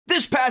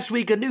last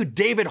week, a new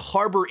David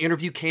Harbour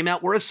interview came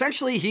out where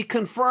essentially he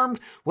confirmed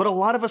what a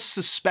lot of us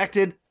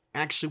suspected,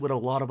 actually what a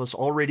lot of us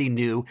already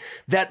knew,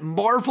 that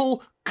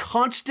Marvel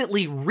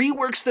constantly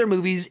reworks their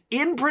movies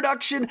in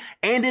production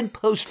and in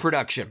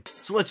post-production.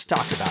 So let's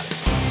talk about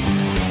it.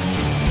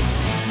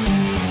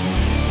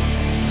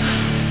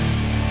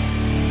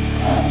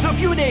 So a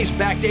few days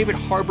back, David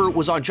Harbour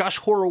was on Josh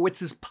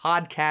Horowitz's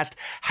podcast,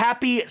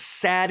 Happy,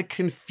 Sad,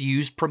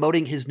 Confused,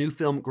 promoting his new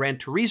film, Gran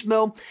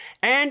Turismo.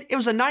 And it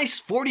was a nice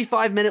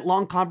 45-minute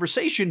long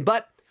conversation,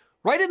 but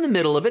right in the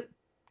middle of it,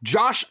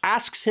 Josh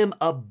asks him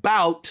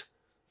about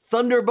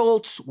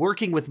Thunderbolts,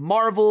 working with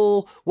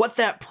Marvel, what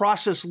that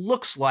process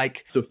looks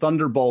like. So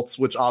Thunderbolts,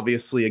 which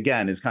obviously,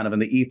 again, is kind of in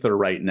the ether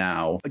right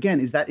now. Again,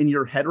 is that in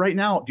your head right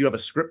now? Do you have a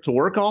script to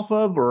work off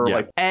of? Or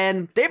yeah.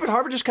 And David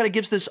Harbour just kind of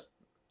gives this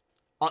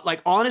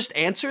honest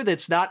answer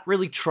that's not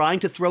really trying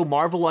to throw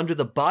Marvel under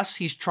the bus.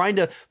 He's trying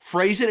to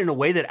phrase it in a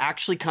way that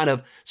actually kind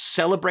of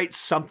celebrates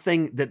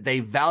something that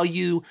they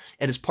value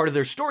and is part of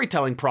their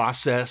storytelling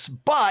process.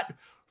 But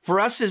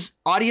for us as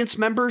audience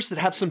members that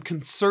have some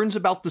concerns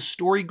about the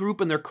story group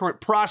and their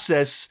current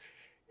process,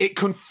 it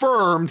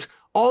confirmed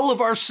all of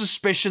our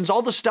suspicions,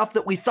 all the stuff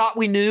that we thought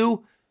we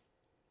knew.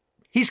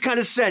 He's kind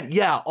of said,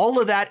 yeah,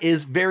 all of that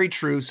is very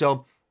true.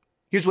 So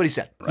here's what he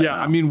said.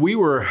 I mean, we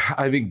were,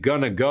 I think,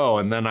 gonna go,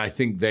 and then I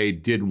think they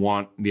did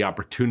want the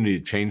opportunity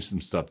to change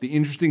some stuff. The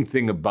interesting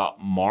thing about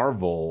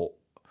Marvel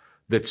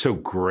that's so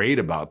great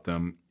about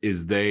them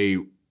is they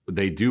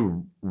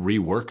do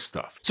rework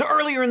stuff. So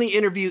earlier in the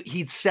interview,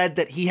 he'd said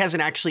that he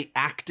hasn't actually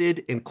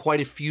acted in quite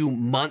a few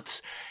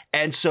months.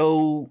 And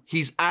so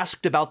he's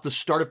asked about the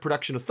start of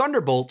production of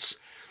Thunderbolts.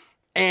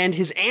 And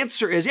his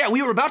answer is, yeah,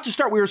 we were about to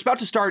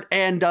start.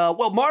 And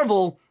well,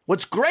 Marvel,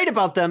 what's great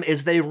about them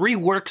is they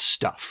rework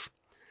stuff.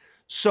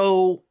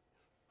 So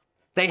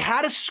they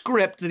had a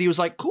script that he was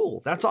like,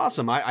 cool, that's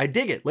awesome. I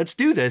dig it. Let's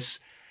do this.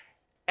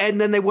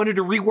 And then they wanted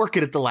to rework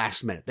it at the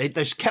last minute. They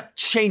just kept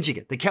changing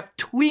it. They kept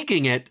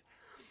tweaking it.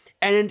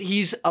 And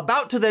he's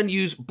about to then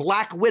use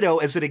Black Widow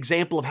as an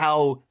example of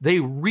how they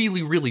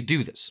really, really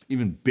do this.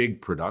 Even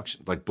big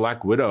production, like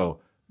Black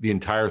Widow, the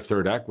entire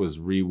third act was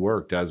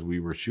reworked as we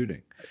were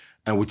shooting,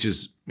 and which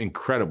is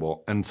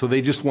incredible. And so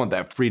they just want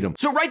that freedom.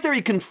 So right there,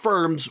 he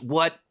confirms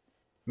what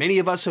many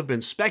of us have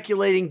been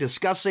speculating,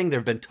 discussing. There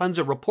have been tons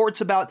of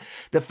reports about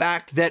the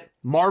fact that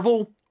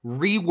Marvel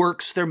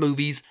reworks their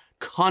movies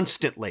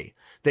constantly.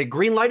 They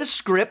greenlight a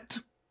script,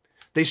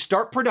 they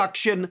start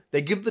production,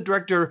 they give the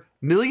director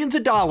millions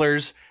of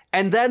dollars,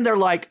 and then they're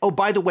like, oh,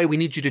 by the way, we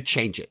need you to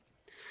change it.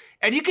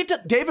 And you get to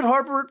David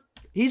Harbour,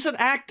 he's an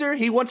actor,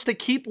 he wants to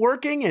keep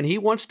working, and he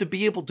wants to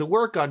be able to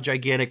work on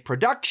gigantic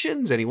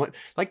productions, and he wants,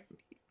 like,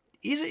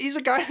 he's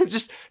a guy that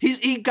just,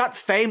 he got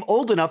fame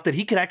old enough that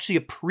he could actually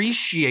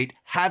appreciate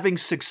having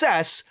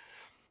success.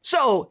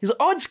 So he's like,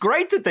 oh, it's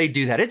great that they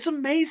do that. It's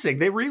amazing.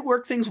 They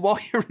rework things while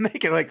you're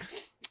making, like,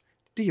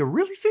 do you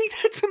really think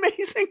that's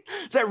amazing?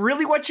 Is that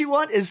really what you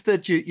want? Is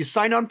that you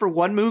sign on for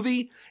one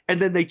movie and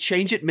then they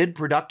change it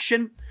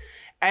mid-production?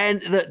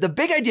 And the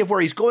big idea of where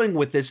he's going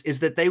with this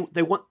is that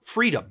they want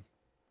freedom.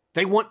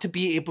 They want to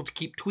be able to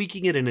keep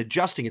tweaking it and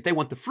adjusting it. They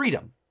want the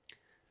freedom.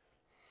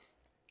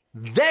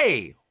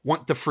 They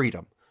want the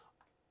freedom.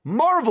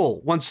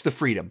 Marvel wants the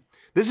freedom.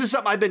 This is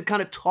something I've been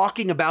kind of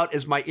talking about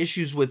as my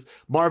issues with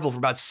Marvel for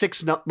about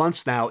 6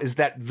 months now, is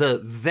that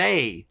the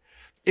they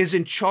is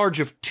in charge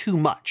of too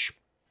much.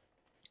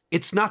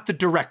 It's not the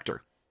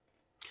director.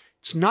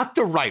 It's not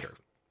the writer.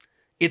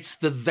 It's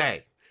the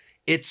they.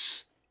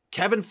 It's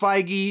Kevin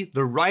Feige,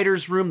 the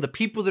writer's room, the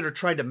people that are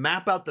trying to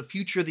map out the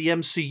future of the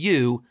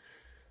MCU.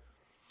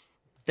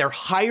 They're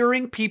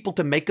hiring people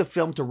to make a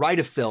film, to write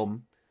a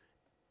film,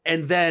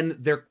 and then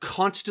they're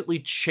constantly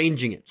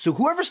changing it. So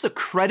whoever's the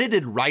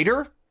credited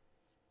writer,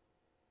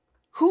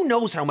 who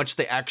knows how much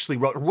they actually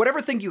wrote? Or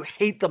whatever thing you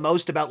hate the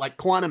most about, like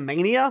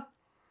Quantumania,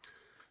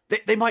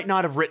 they might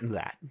not have written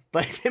that.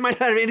 Like, they might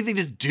not have anything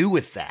to do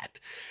with that.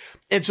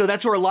 And so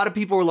that's where a lot of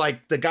people were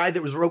like, the guy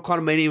that wrote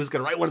Quantumania was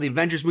going to write one of the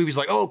Avengers movies,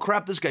 like, oh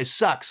crap, this guy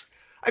sucks.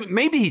 I mean,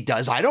 maybe he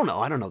does. I don't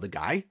know. I don't know the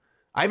guy.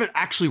 I haven't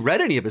actually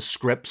read any of his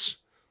scripts.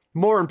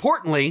 More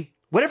importantly,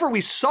 whatever we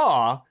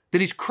saw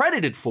that he's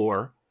credited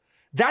for,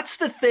 that's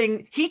the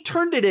thing. He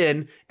turned it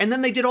in, and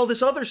then they did all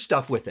this other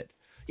stuff with it.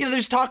 You know,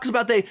 there's talks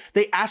about they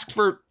asked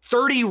for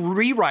 30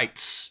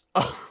 rewrites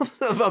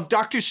of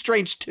Doctor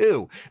Strange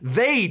 2.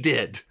 They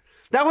did.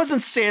 That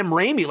wasn't Sam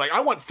Raimi, like,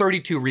 I want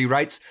 32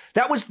 rewrites.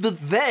 That was the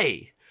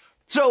they.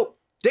 So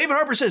David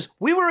Harbour says,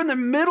 we were in the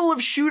middle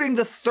of shooting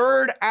the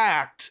third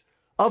act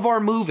of our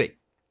movie.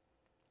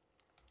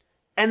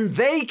 And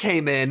they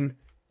came in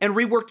and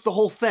reworked the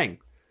whole thing.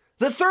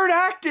 The third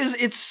act it's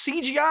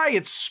CGI,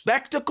 it's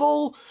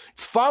spectacle,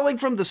 it's falling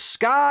from the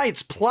sky,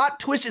 it's plot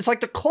twist. It's like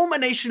the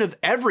culmination of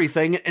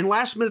everything. And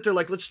last minute, they're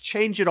like, let's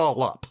change it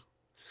all up.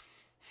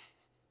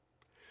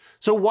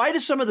 So why do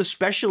some of the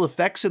special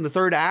effects in the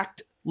third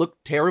act look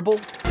terrible?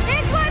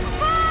 This was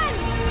fun!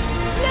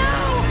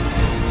 No!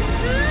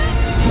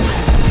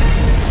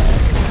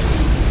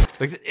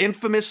 Like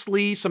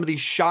infamously, some of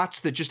these shots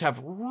that just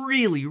have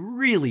really,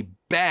 really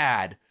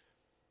bad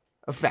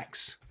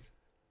effects.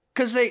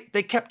 Because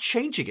they kept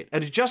changing it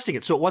and adjusting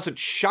it so it wasn't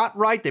shot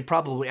right. They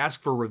probably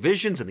asked for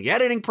revisions in the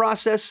editing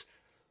process.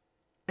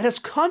 It has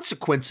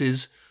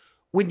consequences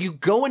when you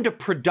go into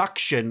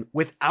production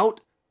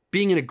without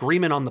being in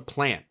agreement on the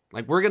plan.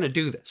 Like, we're going to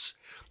do this.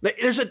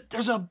 There's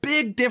a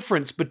big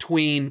difference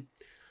between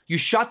you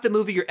shot the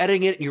movie, you're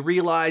editing it, and you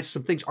realize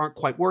some things aren't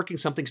quite working,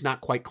 something's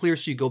not quite clear,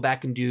 so you go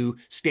back and do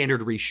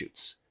standard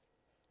reshoots.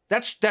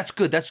 That's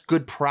good. That's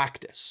good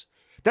practice.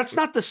 That's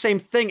not the same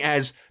thing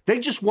as they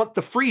just want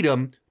the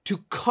freedom to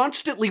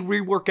constantly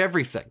rework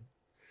everything.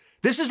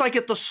 This is like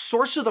at the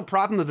source of the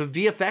problem of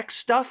the VFX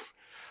stuff.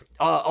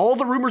 All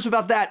the rumors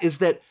about that is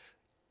that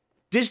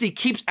Disney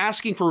keeps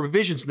asking for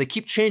revisions and they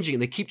keep changing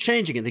and they keep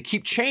changing and they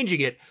keep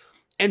changing it.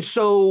 And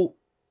so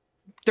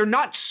they're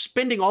not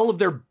spending all of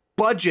their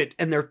budget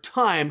and their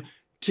time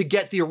to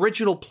get the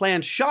original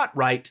plan shot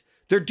right.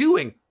 They're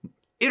doing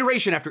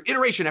iteration after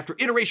iteration after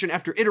iteration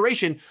after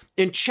iteration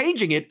and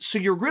changing it. So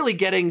you're really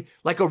getting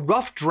like a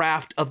rough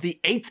draft of the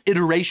 8th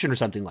iteration or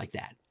something like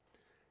that.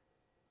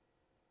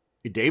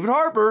 David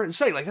Harbour is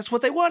saying, like, that's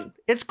what they want.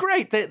 It's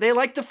great. They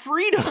like the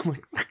freedom.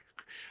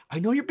 I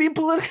know you're being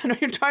political. I know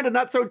you're trying to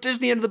not throw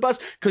Disney under the bus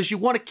because you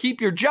want to keep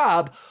your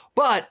job,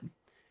 but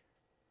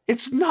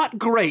it's not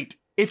great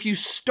if you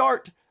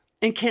start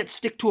and can't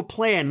stick to a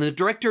plan. The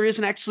director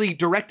isn't actually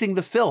directing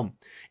the film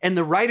and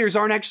the writers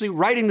aren't actually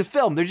writing the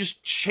film. They're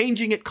just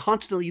changing it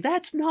constantly.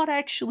 That's not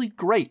actually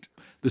great.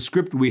 The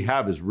script we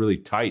have is really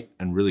tight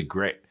and really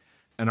great.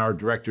 And our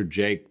director,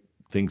 Jake,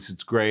 thinks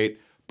it's great,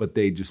 but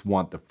they just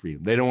want the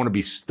freedom. They don't want to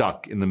be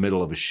stuck in the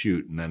middle of a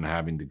shoot and then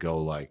having to go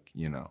like,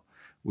 you know,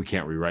 we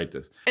can't rewrite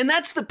this. And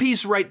that's the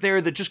piece right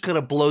there that just kind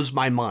of blows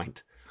my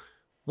mind.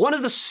 One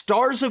of the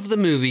stars of the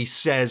movie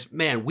says,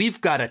 man,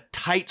 we've got a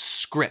tight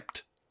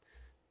script.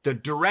 The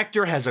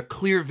director has a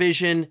clear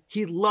vision.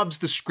 He loves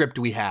the script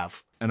we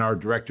have. And our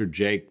director,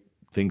 Jake,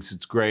 thinks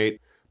it's great.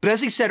 But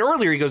as he said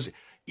earlier, he goes,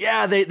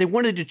 yeah, they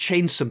wanted to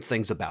change some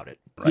things about it.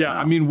 Yeah,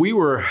 I mean, we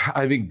were,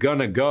 I think,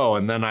 gonna go,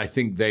 and then I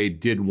think they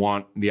did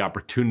want the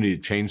opportunity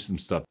to change some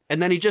stuff. And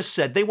then he just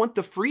said they want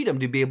the freedom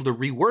to be able to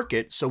rework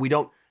it so we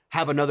don't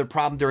have another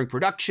problem during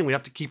production. We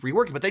have to keep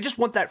reworking, but they just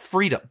want that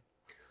freedom.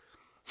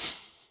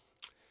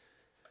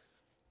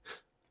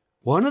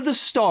 One of the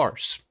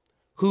stars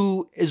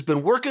who has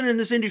been working in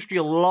this industry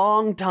a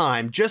long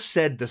time just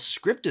said the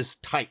script is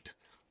tight.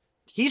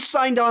 He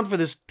signed on for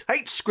this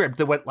tight script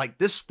that went like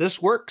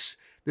this works,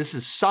 this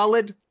is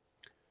solid.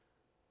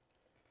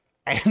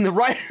 And the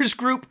writers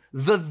group,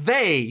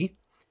 they,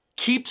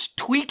 keeps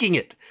tweaking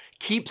it,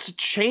 keeps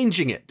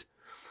changing it.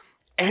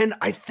 And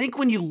I think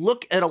when you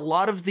look at a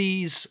lot of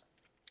these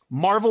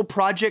Marvel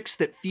projects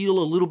that feel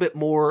a little bit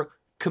more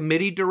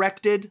committee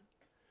directed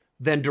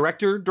than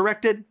director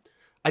directed,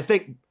 I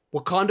think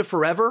Wakanda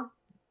Forever,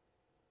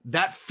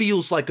 that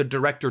feels like a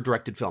director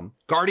directed film.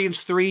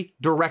 Guardians 3,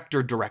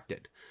 director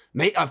directed.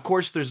 Of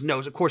course,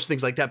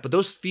 things like that, but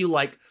those feel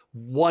like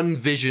one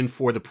vision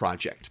for the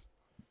project.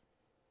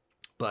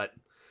 But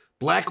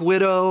Black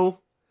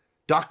Widow,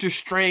 Doctor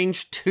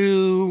Strange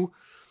 2,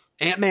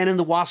 Ant-Man and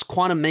the Wasp,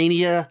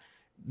 Quantumania,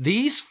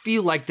 these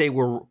feel like they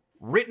were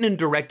written and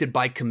directed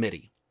by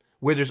committee,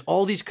 where there's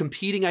all these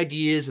competing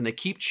ideas and they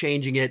keep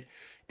changing it.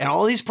 And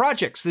all these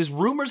projects, there's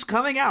rumors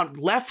coming out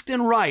left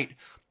and right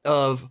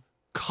of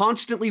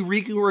constantly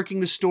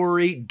reworking the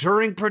story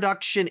during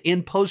production,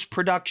 in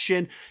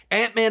post-production.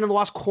 Ant-Man and the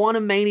Wasp,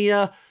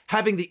 Quantumania,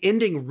 having the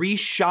ending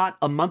reshot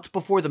a month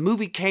before the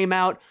movie came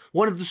out.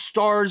 One of the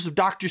stars of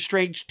Doctor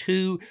Strange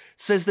 2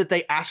 says that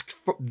they asked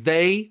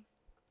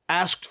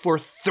for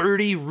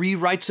 30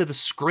 rewrites of the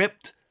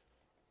script.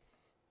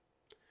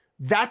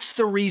 That's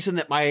the reason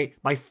that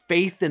my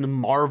faith in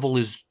Marvel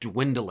is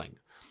dwindling.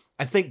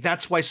 I think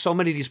that's why so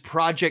many of these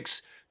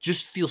projects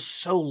just feel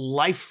so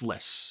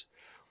lifeless.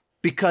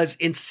 Because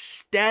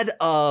instead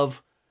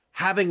of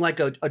having like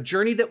a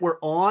journey that we're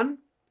on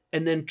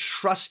and then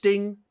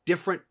trusting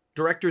different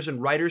directors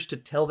and writers to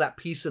tell that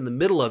piece in the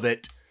middle of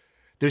it,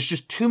 there's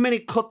just too many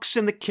cooks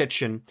in the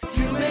kitchen.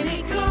 Too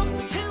many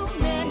cooks, too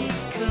many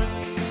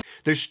cooks.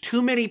 There's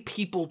too many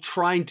people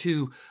trying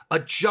to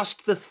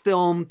adjust the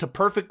film to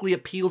perfectly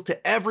appeal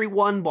to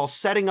everyone while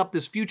setting up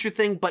this future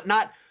thing, but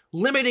not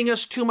limiting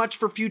us too much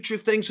for future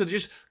things. So they're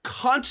just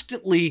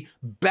constantly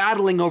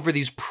battling over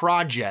these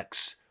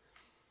projects.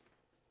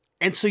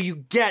 And so you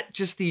get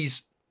just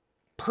these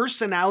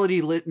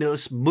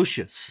personality-less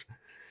mushes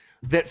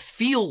that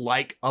feel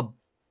like a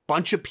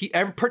bunch of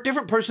people,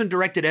 different person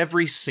directed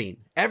every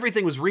scene.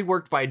 Everything was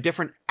reworked by a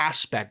different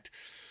aspect.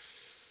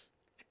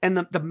 And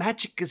the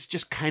magic is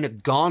just kind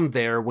of gone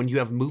there when you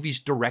have movies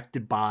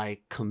directed by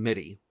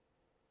committee.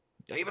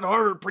 David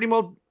Harbour pretty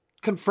well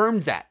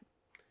confirmed that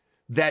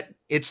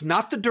it's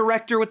not the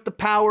director with the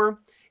power.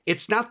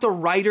 It's not the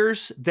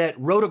writers that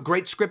wrote a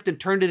great script and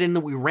turned it in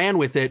that we ran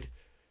with it.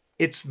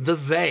 It's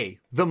the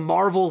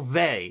Marvel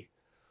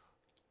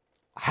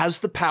has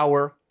the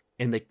power,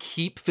 and they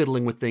keep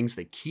fiddling with things.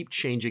 They keep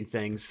changing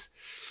things.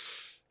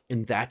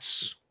 And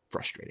that's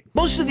frustrating.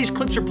 Most of these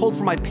clips are pulled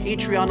from my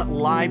Patreon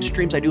live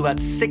streams. I do about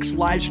 6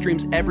 live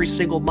streams every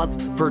single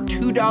month. For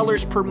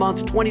 $2 per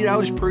month,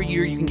 $20 per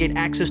year, you can get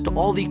access to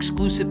all the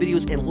exclusive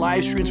videos and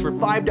live streams. For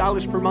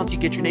 $5 per month, you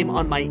get your name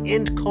on my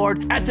end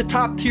card. At the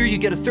top tier, you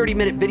get a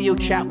 30-minute video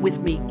chat with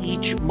me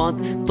each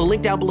month. The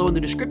link down below in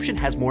the description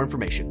has more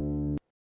information.